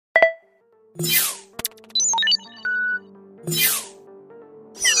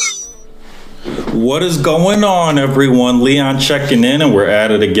What is going on, everyone? Leon checking in, and we're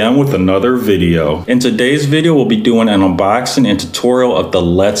at it again with another video. In today's video, we'll be doing an unboxing and tutorial of the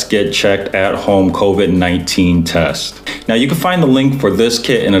Let's Get Checked at Home COVID-19 test. Now, you can find the link for this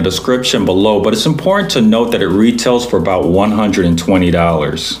kit in the description below, but it's important to note that it retails for about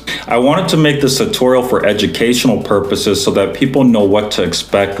 $120. I wanted to make this tutorial for educational purposes so that people know what to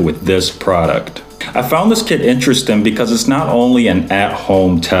expect with this product. I found this kit interesting because it's not only an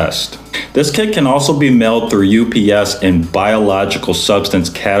at-home test. This kit can also be mailed through UPS in biological substance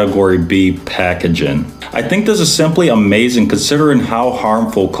category B packaging. I think this is simply amazing considering how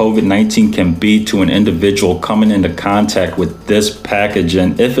harmful COVID-19 can be to an individual coming into contact with this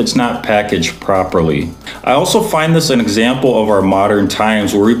packaging if it's not packaged properly. I also find this an example of our modern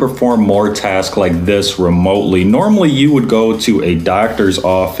times where we perform more tasks like this remotely. Normally you would go to a doctor's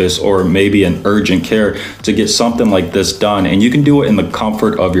office or maybe an urgent care to get something like this done, and you can do it in the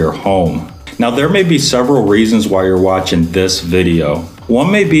comfort of your home. Now, there may be several reasons why you're watching this video.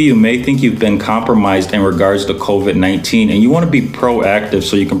 One may be you may think you've been compromised in regards to COVID-19 and you want to be proactive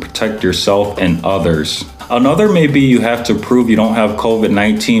so you can protect yourself and others. Another may be you have to prove you don't have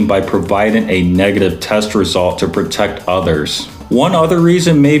COVID-19 by providing a negative test result to protect others. One other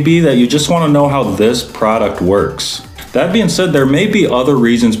reason may be that you just want to know how this product works. That being said, there may be other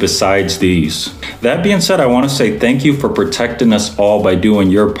reasons besides these. That being said, I want to say thank you for protecting us all by doing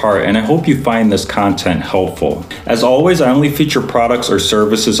your part, and I hope you find this content helpful. As always, I only feature products or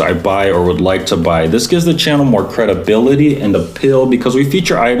services I buy or would like to buy. This gives the channel more credibility and appeal because we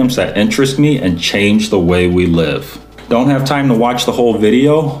feature items that interest me and change the way we live. Don't have time to watch the whole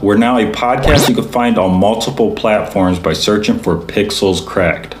video? We're now a podcast you can find on multiple platforms by searching for Pixels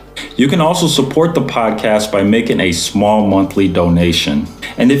Cracked. You can also support the podcast by making a small monthly donation.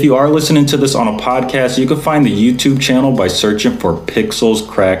 And if you are listening to this on a podcast, you can find the YouTube channel by searching for Pixels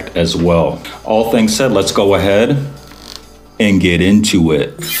Cracked as well. All things said, let's go ahead and get into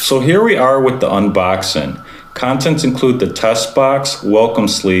it. So here we are with the unboxing. Contents include the test box, welcome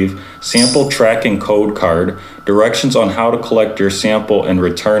sleeve, sample tracking code card, directions on how to collect your sample and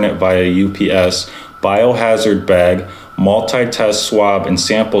return it via UPS, biohazard bag, multi-test swab and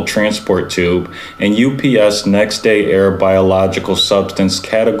sample transport tube, and UPS next day air biological substance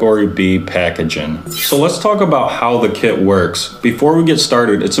category B packaging. So let's talk about how the kit works. Before we get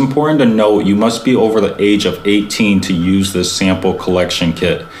started, it's important to note you must be over the age of 18 to use this sample collection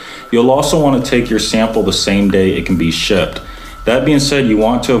kit. You'll also want to take your sample the same day it can be shipped. That being said, you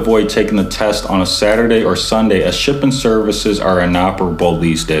want to avoid taking the test on a Saturday or Sunday as shipping services are inoperable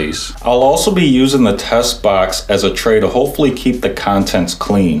these days. I'll also be using the test box as a tray to hopefully keep the contents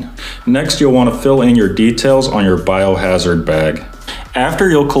clean. Next, you'll want to fill in your details on your biohazard bag. After,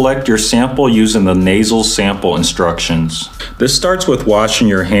 you'll collect your sample using the nasal sample instructions. This starts with washing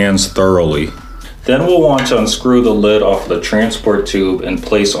your hands thoroughly. Then we'll want to unscrew the lid off the transport tube and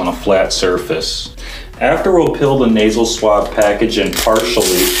place on a flat surface. After, we'll peel the nasal swab packaging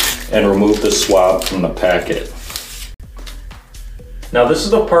partially and remove the swab from the packet. Now, this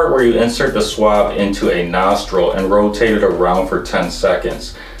is the part where you insert the swab into a nostril and rotate it around for 10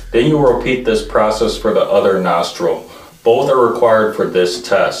 seconds. Then you will repeat this process for the other nostril. Both are required for this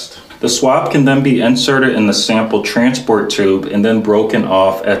test. The swab can then be inserted in the sample transport tube and then broken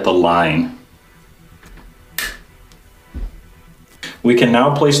off at the line. We can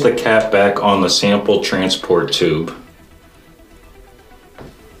now place the cap back on the sample transport tube.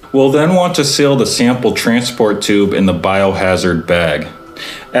 We'll then want to seal the sample transport tube in the biohazard bag.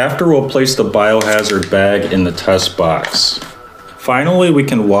 After, we'll place the biohazard bag in the test box. Finally, we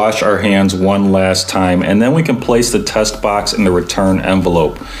can wash our hands one last time, and then we can place the test box in the return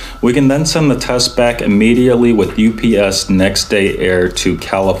envelope. We can then send the test back immediately with UPS next day air to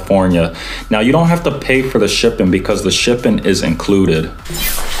California. Now, you don't have to pay for the shipping because the shipping is included.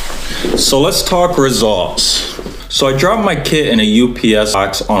 So let's talk results. So I dropped my kit in a UPS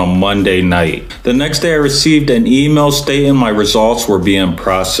box on a Monday night. The next day I received an email stating my results were being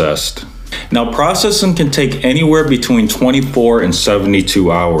processed. Now, processing can take anywhere between 24 and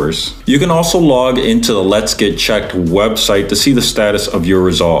 72 hours. You can also log into the Let's Get Checked website to see the status of your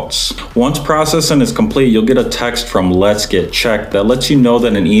results. Once processing is complete, you'll get a text from Let's Get Checked that lets you know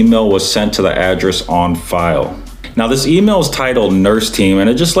that an email was sent to the address on file. Now, this email is titled Nurse Team, and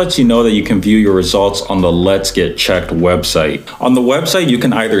it just lets you know that you can view your results on the Let's Get Checked website. On the website, you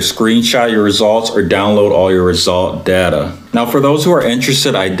can either screenshot your results or download all your result data. Now, for those who are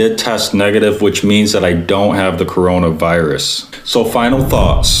interested, I did test negative, which means that I don't have the coronavirus. So, final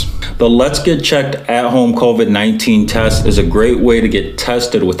thoughts. The Let's Get Checked at-home COVID-19 test is a great way to get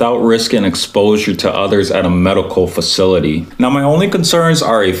tested without risking exposure to others at a medical facility. Now, my only concerns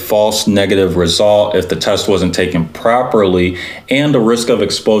are a false negative result if the test wasn't taken properly and the risk of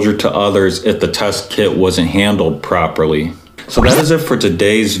exposure to others if the test kit wasn't handled properly. So that is it for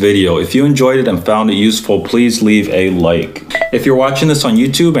today's video. If you enjoyed it and found it useful, please leave a like. If you're watching this on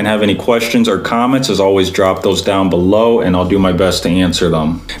YouTube and have any questions or comments, as always, drop those down below and I'll do my best to answer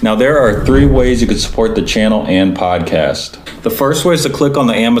them. Now, there are 3 ways you can support the channel and podcast. The first way is to click on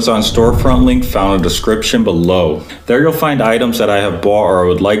the Amazon storefront link found in the description below. There you'll find items that I have bought or I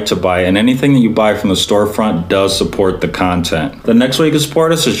would like to buy, and anything that you buy from the storefront does support the content. The next way you can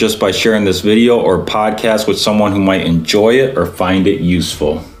support us is just by sharing this video or podcast with someone who might enjoy it or find it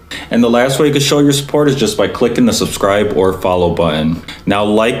useful. And the last way you can show your support is just by clicking the subscribe or follow button. Now,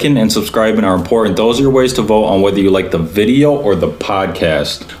 liking and subscribing are important. Those are your ways to vote on whether you like the video or the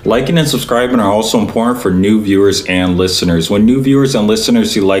podcast. Liking and subscribing are also important for new viewers and listeners. When new viewers and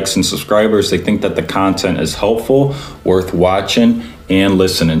listeners see likes and subscribers, they think that the content is helpful, worth watching and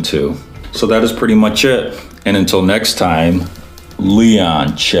listening to. So that is pretty much it. And until next time,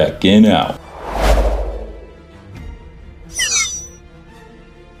 Leon checking out.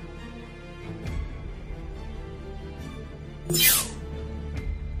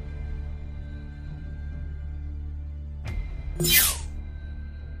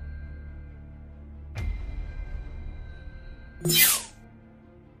 Yeah.